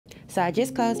So I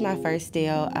just closed my first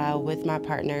deal with my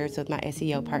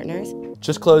SEO partners.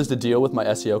 Just closed a deal with my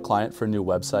SEO client for a new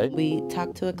website. We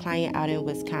talked to a client out in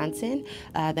Wisconsin.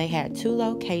 They had 2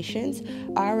 locations,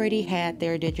 already had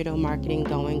their digital marketing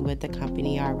going with the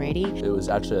company already. It was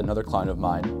actually another client of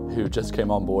mine who just came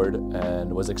on board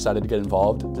and was excited to get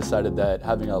involved, decided that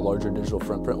having a larger digital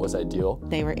footprint was ideal.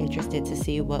 They were interested to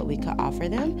see what we could offer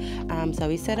them. So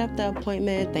we set up the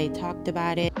appointment, they talked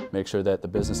about it. Make sure that the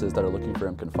businesses that are looking for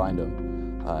him can find him.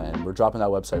 And we're dropping that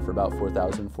website for about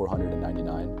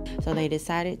 $4,499. So they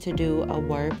decided to do a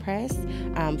WordPress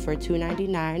for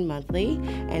 $299 monthly,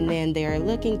 and then they're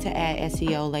looking to add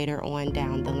SEO later on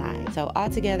down the line. So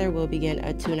altogether, we'll begin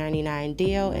a $299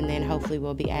 deal, and then hopefully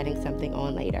we'll be adding something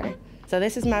on later. So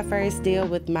this is my first deal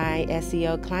with my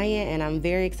SEO client, and I'm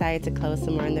very excited to close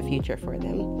some more in the future for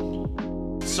them.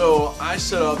 So I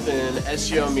set up an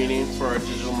SEO meeting for our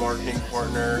digital marketing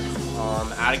partner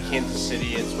out of Kansas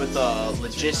City. It's with a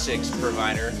logistics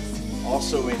provider,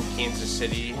 also in Kansas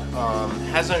City.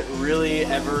 Hasn't really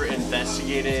ever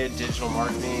investigated digital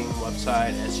marketing,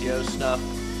 website, SEO stuff.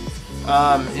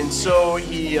 And so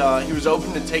he was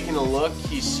open to taking a look.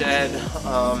 He said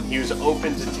he was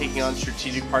open to taking on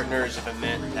strategic partners if it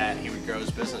meant that he would grow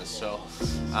his business. So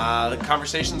the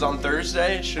conversation's on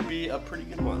Thursday. It should be a pretty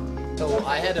good one. So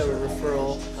I had a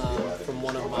referral from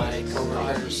one of my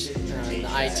coworkers in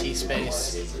the IT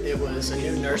space. It was a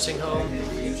new nursing home.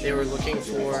 They were looking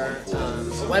for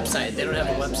a website. They don't have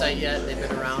a website yet. They've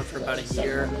been around for about a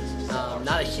year.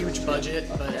 Not a huge budget,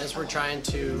 but as we're trying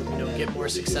to get more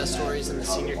success stories in the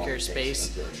senior care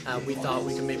space, we thought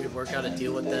we could maybe work out a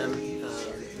deal with them.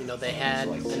 They had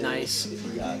a nice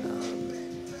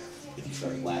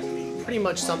pretty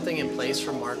much something in place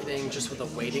for marketing, just with a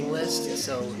waiting list.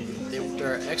 So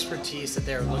their expertise that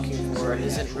they're looking for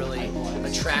isn't really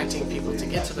attracting people to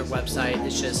get to their website.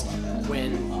 It's just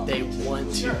when they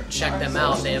want to check them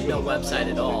out, they have no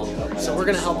website at all. So we're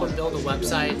going to help them build a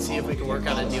website, see if we can work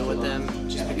out a deal with them,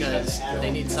 just because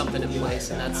they need something in place,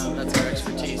 and that's our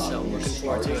expertise. So looking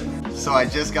forward to it. So I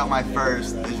just got my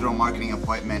first digital marketing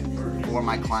appointment for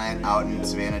my client out in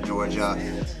Savannah,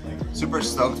 Georgia. Super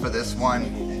stoked for this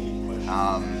one.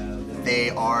 They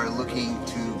are looking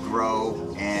to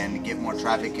grow and get more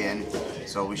traffic in,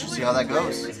 so we should see how that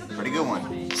goes. Pretty good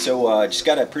one. So just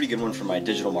got a pretty good one from my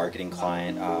digital marketing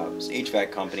client. It's an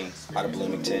HVAC company out of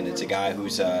Bloomington. It's a guy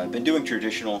who's been doing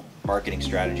traditional marketing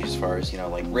strategies as far as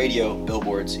like radio,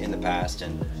 billboards in the past,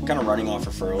 and kind of running off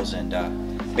referrals, and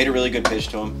made a really good pitch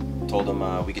to him. Told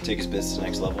him we could take his business to the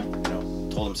next level.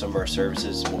 Told him some of our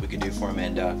services and what we could do for him,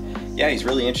 and yeah, he's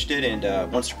really interested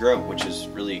and wants to grow, which is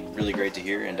really great to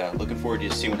hear, and looking forward to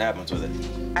seeing what happens with it.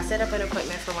 I set up an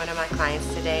appointment for one of my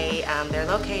clients today. They're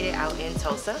located out in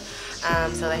Tulsa,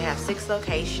 so they have 6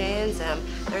 locations.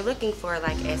 They're looking for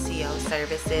like SEO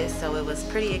services, so it was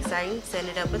pretty exciting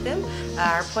setting it up with them.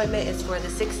 Our appointment is for the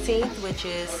 16th, which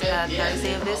is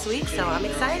Thursday of this week, so I'm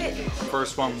excited.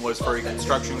 First one was for a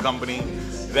construction company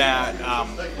that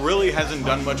really hasn't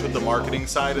done much with the marketing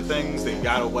side of things. They've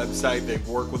got a website, they've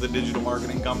worked with a digital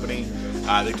marketing company.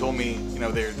 They told me,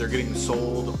 they're getting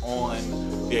sold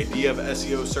on the idea of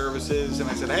SEO services, and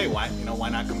I said, hey, why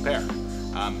not compare?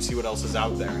 See what else is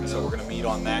out there. And so we're going to meet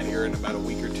on that here in about a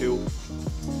week or two.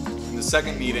 In the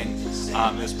second meeting,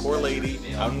 this poor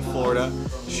lady out in Florida,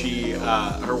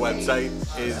 her website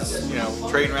is,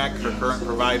 train wreck. Her current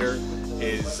provider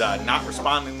is not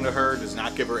responding to her, does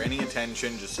not give her any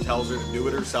attention, just tells her to do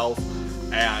it herself.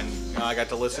 And I got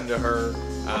to listen to her,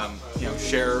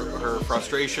 share her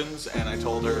frustrations, and I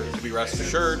told her to be rest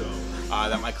assured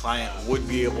that my client would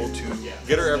be able to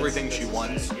get her everything she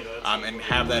wants and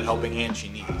have that helping hand she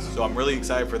needs. So I'm really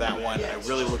excited for that one. I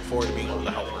really look forward to being able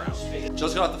to help her out.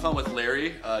 Just got off the phone with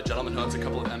Larry, a gentleman who owns a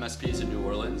couple of MSPs in New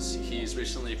Orleans. He's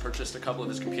recently purchased a couple of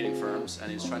his competing firms,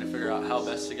 and he's trying to figure out how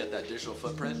best to get that digital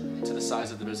footprint to the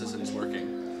size of the business that he's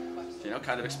working.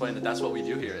 Kind of explain that that's what we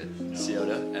do here at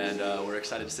SEOTA, and we're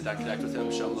excited to sit down and connect with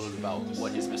him, show him a little bit about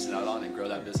what he's missing out on, and grow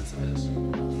that business of his.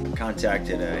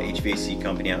 Contacted a HVAC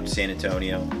company out in San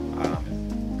Antonio.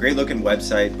 Great looking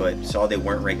website, but saw they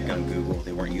weren't ranking on Google.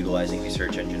 They weren't utilizing the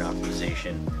search engine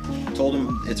optimization. Told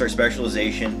them it's our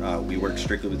specialization. We work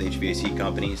strictly with HVAC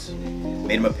companies.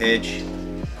 Made him a pitch,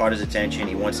 caught his attention.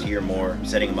 He wants to hear more. I'm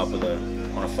setting him up with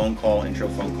on a phone call, intro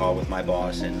phone call with my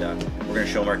boss, and we're going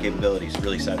to show him our capabilities.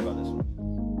 Really excited about this.